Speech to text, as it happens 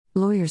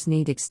Lawyers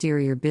need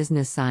exterior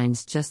business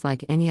signs just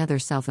like any other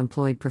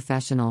self-employed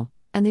professional,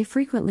 and they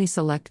frequently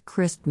select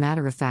crisp,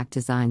 matter-of-fact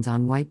designs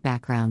on white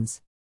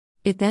backgrounds.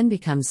 It then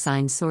becomes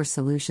Sign Source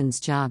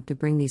Solutions' job to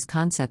bring these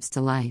concepts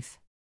to life.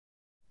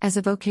 As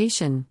a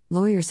vocation,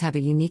 lawyers have a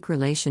unique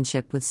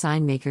relationship with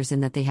sign makers in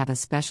that they have a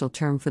special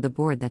term for the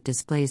board that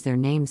displays their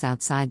names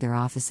outside their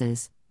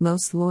offices.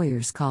 Most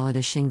lawyers call it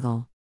a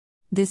shingle.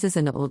 This is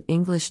an Old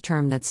English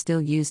term that's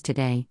still used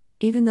today,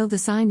 even though the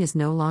sign is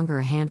no longer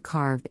a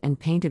hand-carved and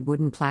painted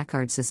wooden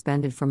placard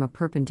suspended from a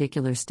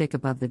perpendicular stick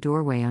above the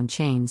doorway on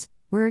chains,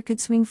 where it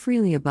could swing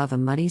freely above a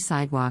muddy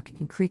sidewalk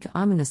and creak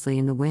ominously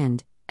in the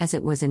wind, as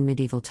it was in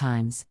medieval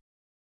times.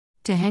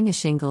 To hang a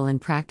shingle and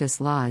practice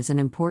law is an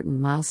important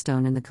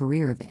milestone in the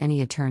career of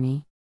any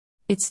attorney.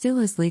 It still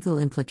has legal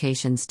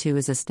implications too,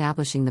 as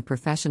establishing the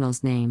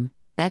professional's name,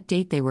 that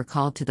date they were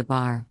called to the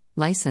bar,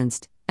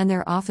 licensed, and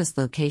their office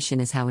location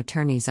is how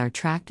attorneys are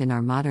tracked in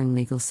our modern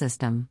legal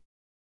system.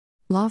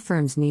 Law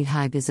firms need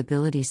high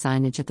visibility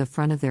signage at the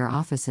front of their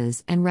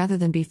offices, and rather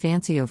than be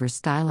fancy over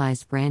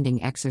stylized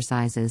branding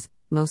exercises,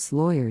 most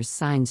lawyers'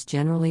 signs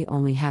generally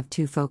only have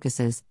two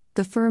focuses: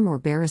 the firm or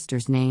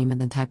barrister's name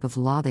and the type of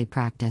law they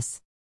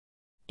practice.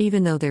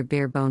 Even though they're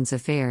bare-bones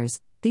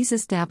affairs, these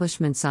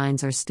establishment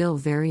signs are still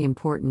very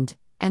important,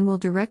 and will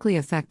directly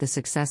affect the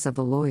success of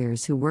the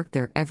lawyers who work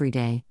there every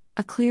day.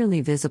 A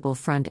clearly visible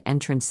front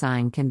entrance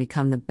sign can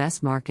become the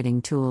best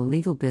marketing tool a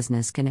legal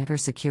business can ever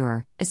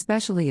secure,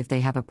 especially if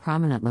they have a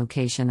prominent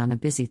location on a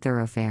busy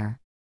thoroughfare.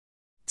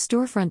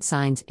 Storefront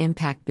signs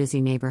impact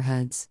busy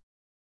neighborhoods.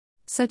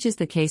 Such is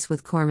the case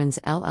with Kormans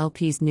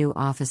LLP's new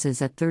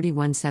offices at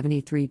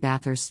 3173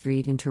 Bathurst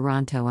Street in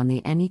Toronto on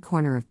the NE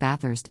corner of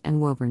Bathurst and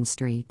Woburn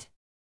Street.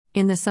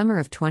 In the summer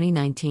of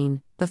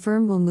 2019, the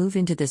firm will move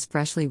into this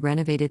freshly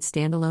renovated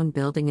standalone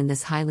building in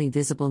this highly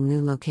visible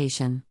new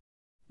location.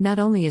 Not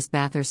only is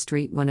Bathurst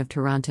Street one of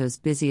Toronto's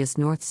busiest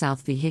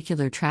north-south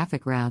vehicular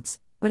traffic routes,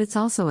 but it's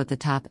also at the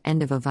top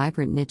end of a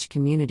vibrant niche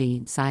community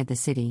inside the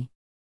city.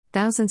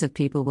 Thousands of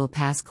people will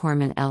pass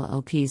Kormans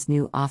LLP's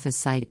new office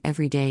site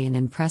every day, and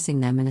impressing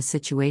them in a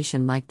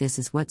situation like this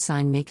is what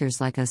sign makers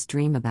like us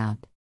dream about.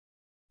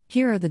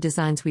 Here are the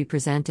designs we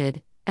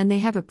presented, and they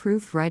have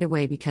approved right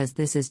away because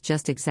this is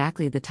just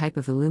exactly the type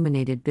of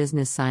illuminated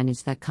business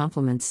signage that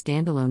complements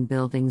standalone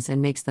buildings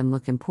and makes them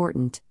look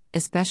important,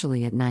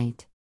 especially at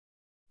night.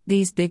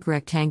 These big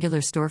rectangular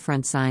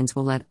storefront signs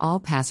will let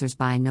all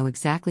passers-by know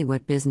exactly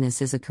what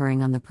business is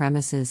occurring on the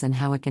premises and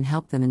how it can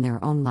help them in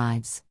their own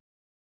lives.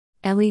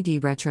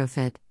 LED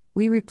retrofit: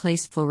 we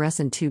replaced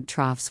fluorescent tube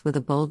troughs with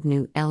a bold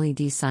new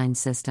LED sign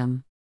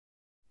system.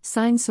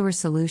 Sign Source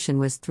Solution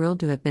was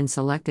thrilled to have been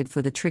selected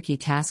for the tricky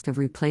task of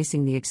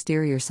replacing the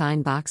exterior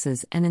sign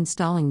boxes and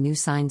installing new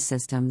sign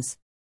systems.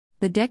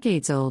 The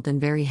decades-old and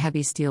very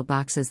heavy steel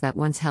boxes that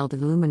once held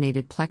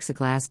illuminated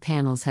plexiglass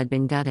panels had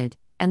been gutted,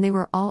 and they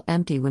were all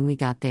empty when we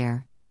got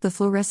there. The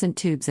fluorescent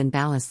tubes and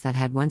ballasts that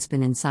had once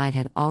been inside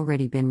had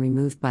already been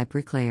removed by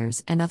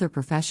bricklayers and other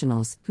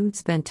professionals who'd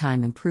spent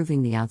time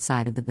improving the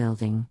outside of the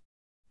building.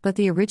 But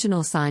the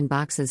original sign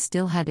boxes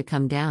still had to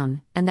come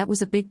down, and that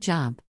was a big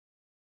job.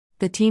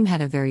 The team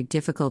had a very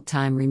difficult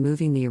time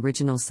removing the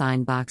original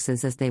sign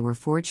boxes, as they were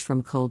forged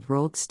from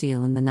cold-rolled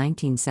steel in the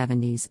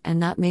 1970s and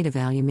not made of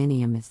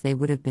aluminium as they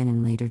would have been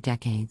in later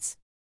decades.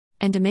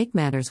 And to make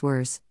matters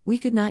worse, we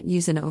could not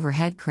use an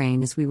overhead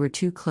crane as we were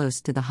too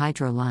close to the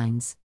hydro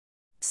lines.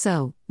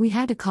 So, we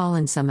had to call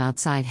in some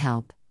outside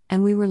help,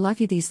 and we were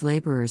lucky these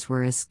laborers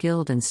were as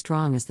skilled and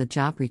strong as the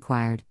job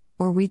required,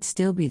 or we'd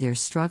still be there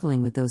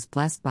struggling with those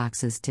blessed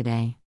boxes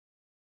today.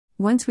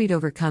 Once we'd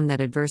overcome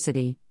that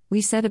adversity,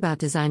 we set about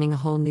designing a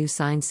whole new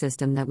sign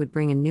system that would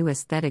bring a new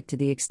aesthetic to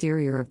the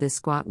exterior of this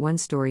squat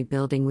one-story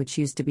building, which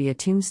used to be a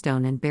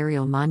tombstone and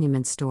burial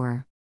monument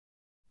store.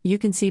 You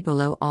can see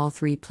below all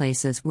three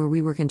places where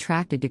we were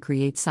contracted to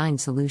create sign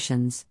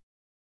solutions.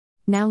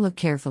 Now look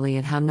carefully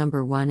at how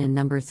number 1 and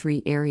number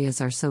 3 areas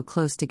are so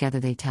close together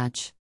they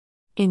touch.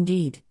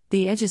 Indeed,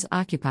 the edges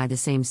occupy the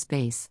same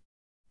space.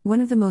 One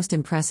of the most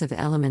impressive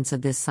elements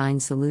of this sign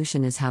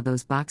solution is how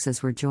those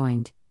boxes were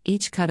joined,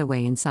 each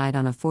cutaway inside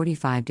on a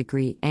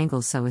 45-degree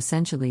angle, so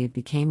essentially it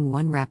became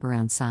one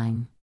wraparound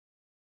sign.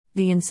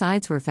 The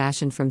insides were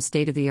fashioned from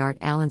state-of-the-art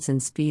Allenson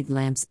speed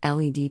lamps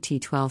LED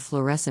T12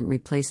 fluorescent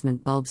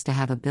replacement bulbs to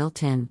have a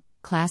built-in,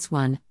 Class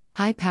 1,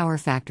 high power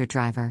factor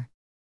driver.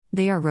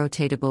 They are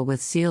rotatable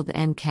with sealed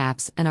end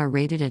caps and are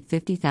rated at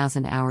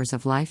 50,000 hours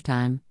of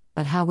lifetime,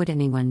 but how would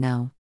anyone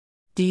know?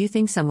 Do you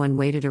think someone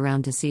waited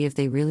around to see if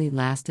they really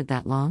lasted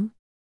that long?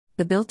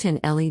 The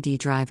built-in LED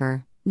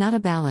driver, not a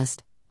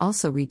ballast,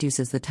 also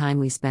reduces the time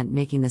we spent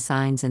making the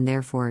signs, and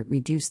therefore it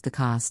reduced the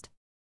cost.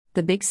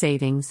 The big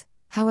savings,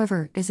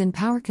 however, is in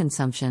power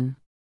consumption.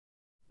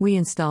 We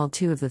installed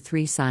 2 of the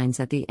 3 signs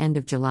at the end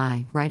of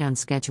July, right on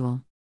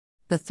schedule.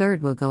 The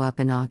third will go up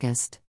in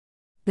August.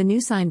 The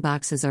new sign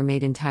boxes are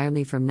made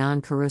entirely from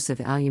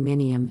non-corrosive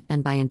aluminium,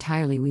 and by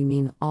entirely we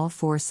mean all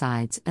 4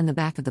 sides and the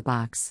back of the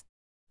box.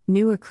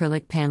 New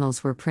acrylic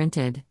panels were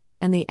printed,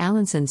 and the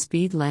Allinson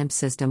speed lamp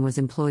system was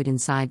employed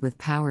inside with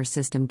power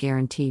system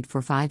guaranteed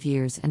for 5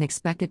 years and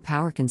expected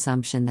power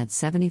consumption that's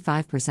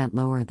 75%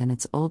 lower than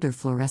its older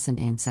fluorescent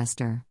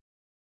ancestor.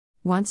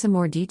 Want some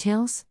more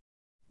details?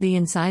 The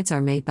insides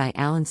are made by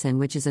Allinson,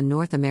 which is a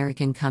North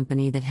American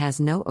company that has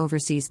no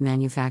overseas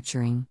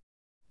manufacturing.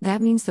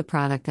 That means the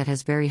product that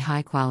has very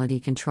high quality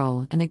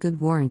control and a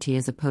good warranty,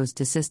 as opposed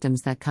to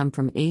systems that come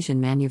from Asian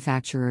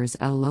manufacturers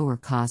at a lower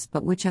cost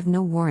but which have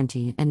no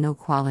warranty and no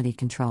quality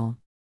control.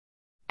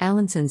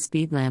 Allinson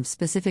speed lamp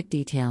specific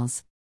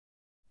details.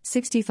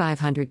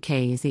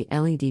 6500K is the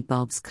LED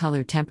bulb's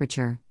color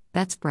temperature,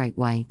 that's bright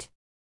white.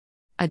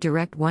 A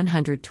direct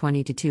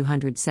 120 to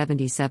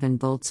 277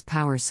 volts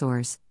power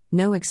source,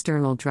 no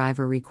external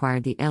driver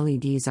required. The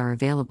LEDs are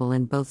available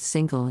in both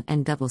single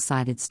and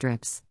double-sided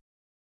strips.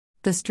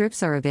 The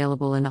strips are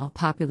available in all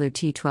popular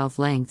T12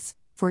 lengths,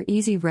 for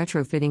easy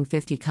retrofitting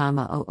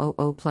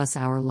 50,000 plus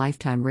hour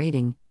lifetime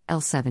rating,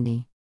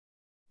 L70.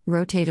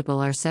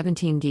 Rotatable are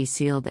 17D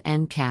sealed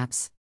end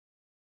caps.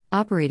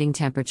 Operating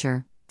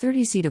temperature,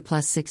 30C to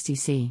plus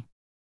 60C.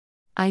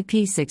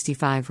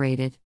 IP65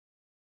 rated.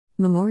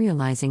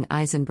 Memorializing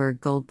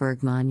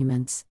Eisenberg-Goldberg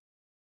monuments.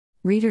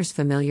 Readers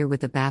familiar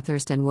with the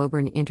Bathurst and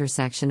Woburn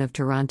intersection of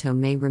Toronto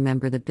may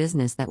remember the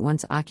business that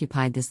once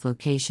occupied this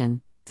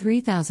location.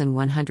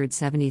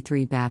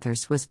 3173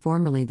 Bathurst was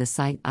formerly the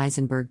site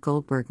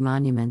Eisenberg-Goldberg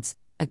Monuments,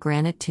 a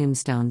granite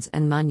tombstones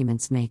and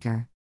monuments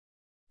maker.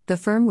 The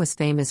firm was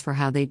famous for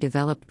how they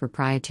developed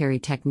proprietary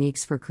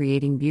techniques for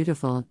creating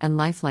beautiful and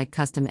lifelike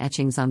custom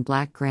etchings on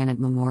black granite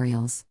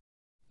memorials.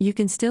 You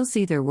can still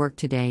see their work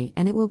today,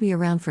 and it will be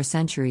around for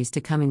centuries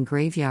to come in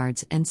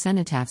graveyards and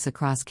cenotaphs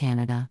across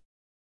Canada.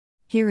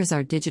 Here is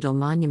our digital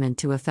monument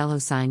to a fellow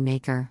sign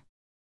maker.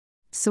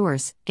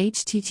 Source: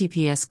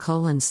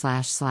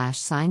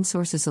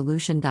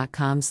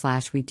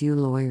 https://signsourcesolution.com/we do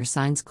lawyer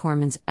signs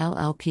Kormans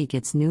LLP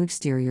gets new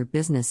exterior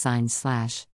business signs /